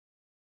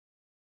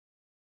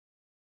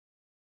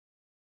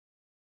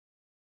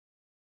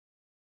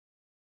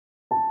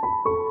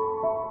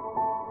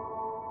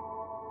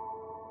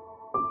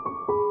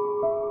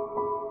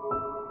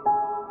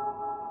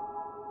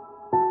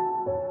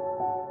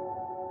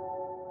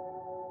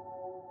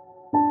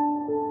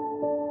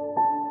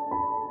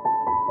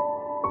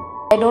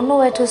I don't know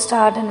where to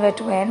start and where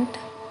to end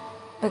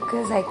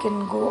because I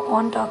can go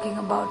on talking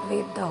about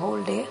Ved the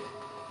whole day.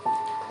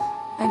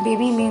 My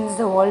baby means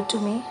the world to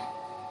me,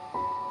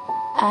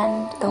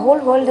 and the whole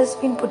world has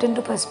been put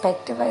into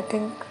perspective, I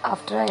think,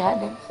 after I had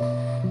him.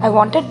 I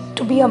wanted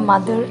to be a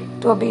mother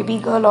to a baby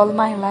girl all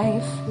my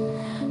life,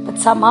 but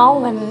somehow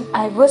when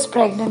I was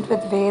pregnant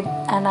with Ved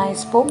and I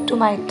spoke to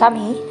my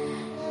tummy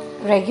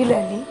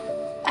regularly,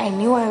 I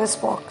knew I was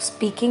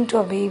speaking to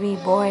a baby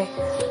boy,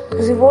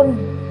 because you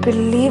won't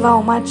believe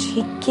how much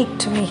he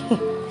kicked me.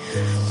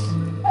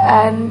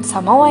 And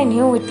somehow I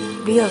knew it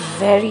would be I'm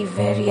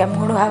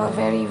going to have a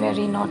very,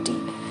 very naughty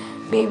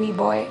baby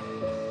boy.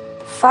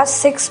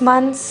 First 6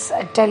 months,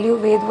 I tell you,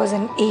 Ved was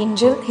an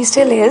angel. He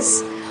still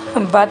is,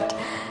 but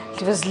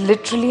he was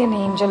literally an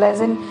angel, as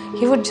in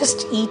he would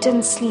just eat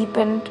and sleep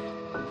and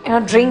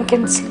drink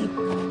and sleep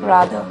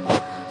rather.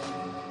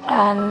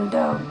 And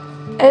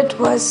it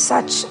was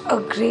such a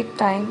great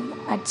time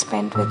I'd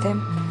spent with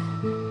him.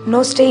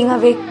 No staying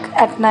awake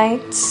at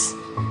nights,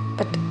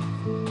 but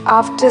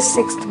after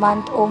 6th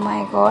month, oh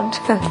my God,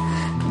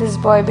 this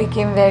boy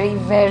became very,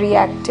 very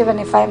active, and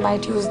if I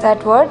might use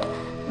that word,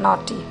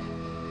 naughty,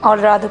 or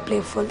rather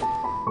playful.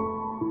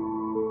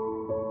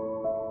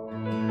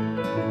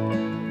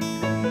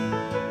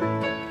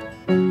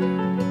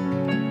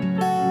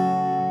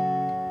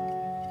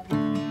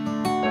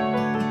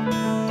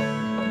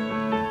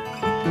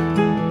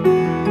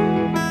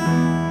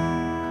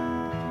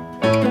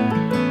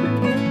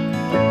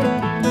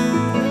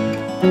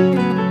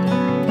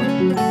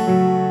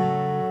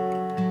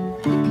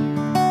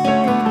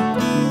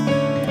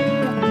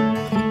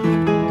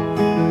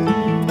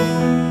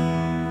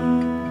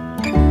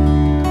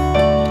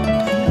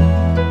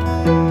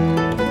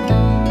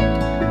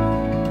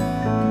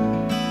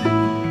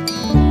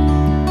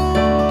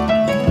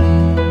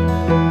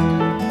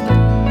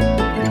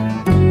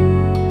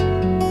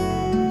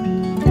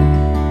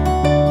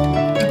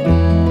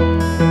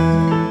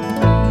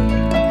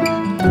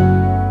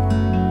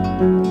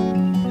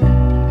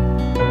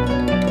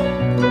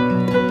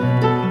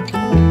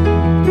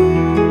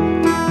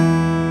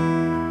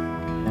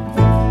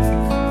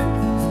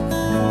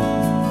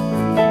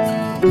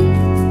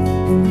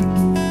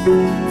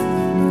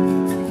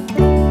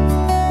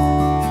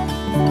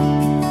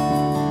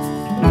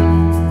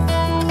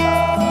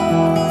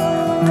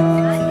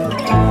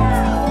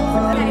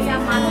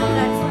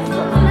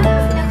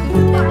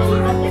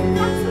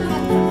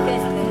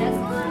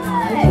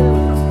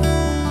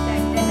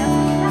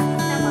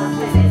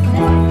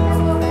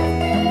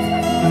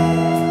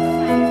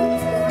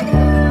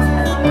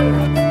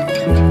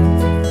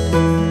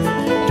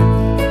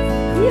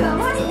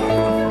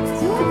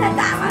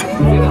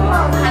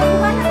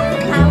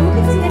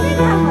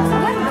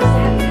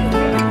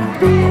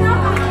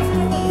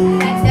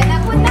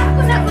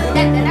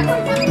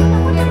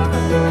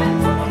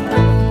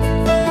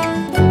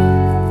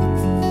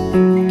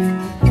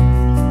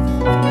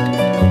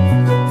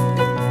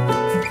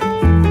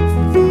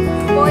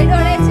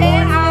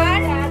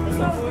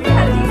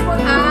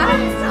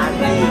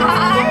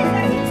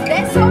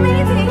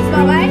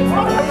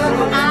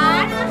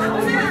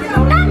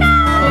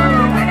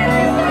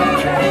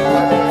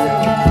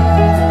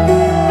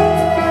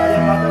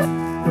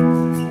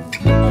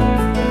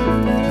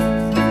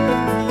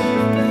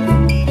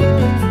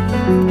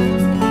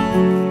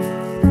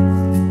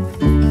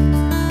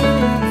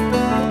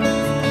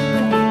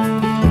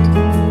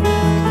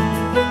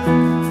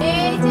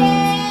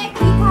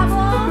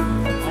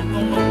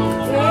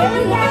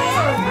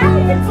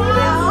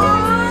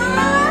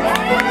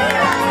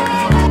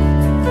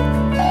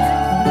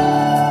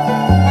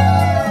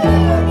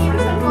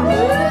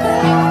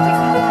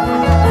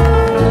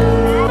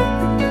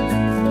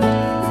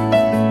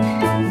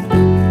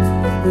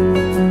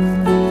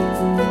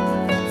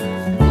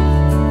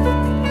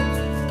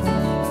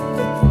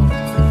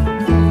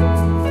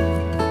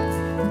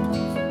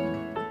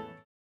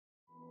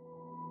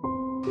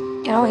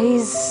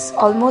 He's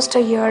almost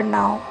a year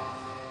now,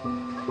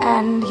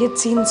 and he had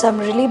seen some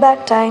really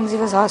bad times. He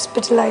was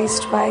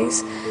hospitalized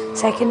twice.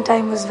 Second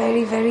time was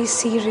very, very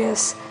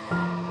serious,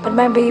 but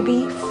my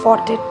baby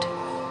fought it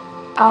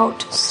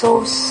out so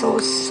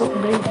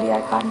bravely.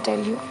 I can't tell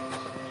you.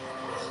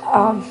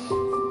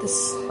 The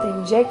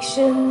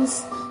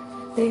injections,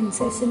 the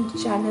incessant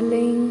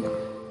channeling,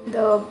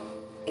 the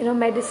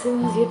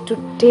medicines he had to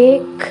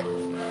take.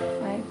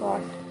 My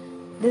God,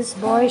 this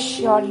boy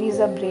surely is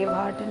a brave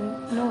heart, and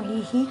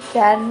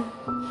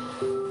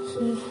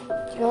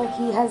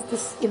he has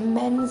this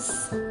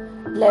immense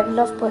level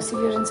of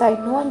perseverance. I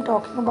know I'm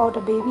talking about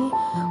a baby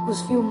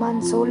who's few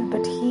months old,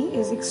 but he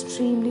is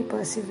extremely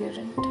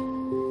perseverant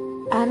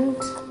and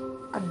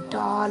a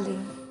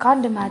darling.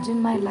 Can't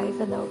imagine my life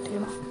without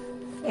him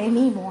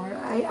anymore.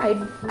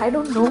 I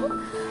don't know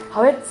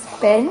how it's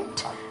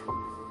spent,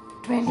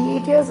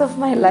 28 years of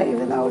my life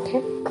without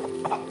him,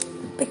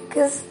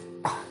 because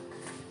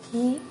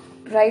he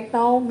right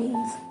now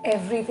means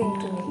everything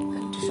to me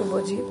and to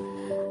Shubhajit.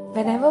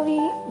 Whenever we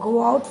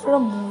go out for a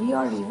movie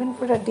or even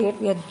for a date,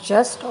 we are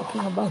just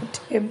talking about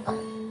him.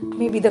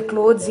 Maybe the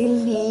clothes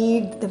he'll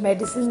need, the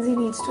medicines he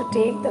needs to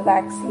take, the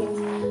vaccines.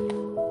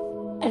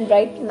 And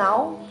right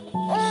now,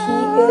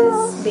 he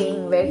is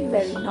being very,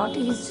 very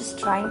naughty. He's just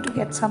trying to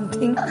get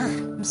something.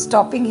 I'm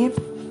stopping him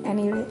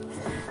anyway.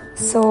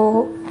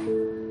 So,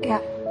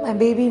 yeah, my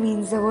baby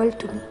means the world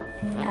to me.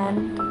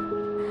 And,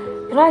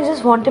 I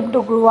just want him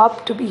to grow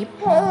up to be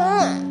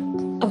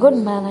a good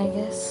man, I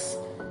guess.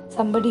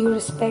 Somebody who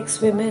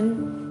respects women,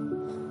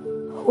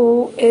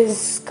 who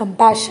is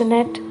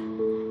compassionate,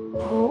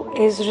 who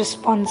is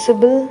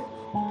responsible,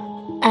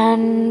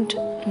 and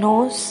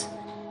knows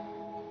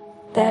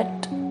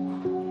that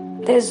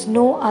there's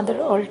no other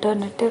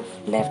alternative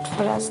left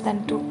for us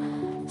than to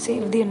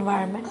save the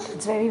environment.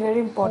 It's very, very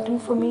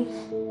important for me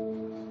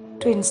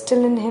to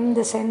instill in him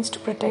the sense to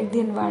protect the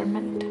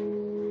environment,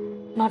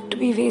 not to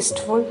be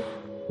wasteful,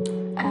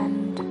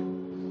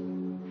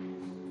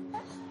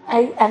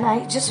 and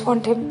I just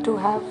want him to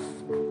have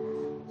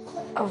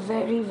a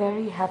very,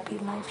 very happy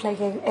life,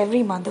 like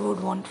every mother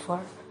would want for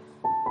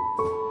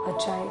a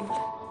child.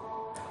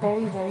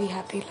 Very, very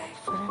happy life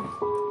for him.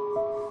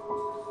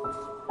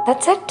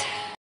 That's it.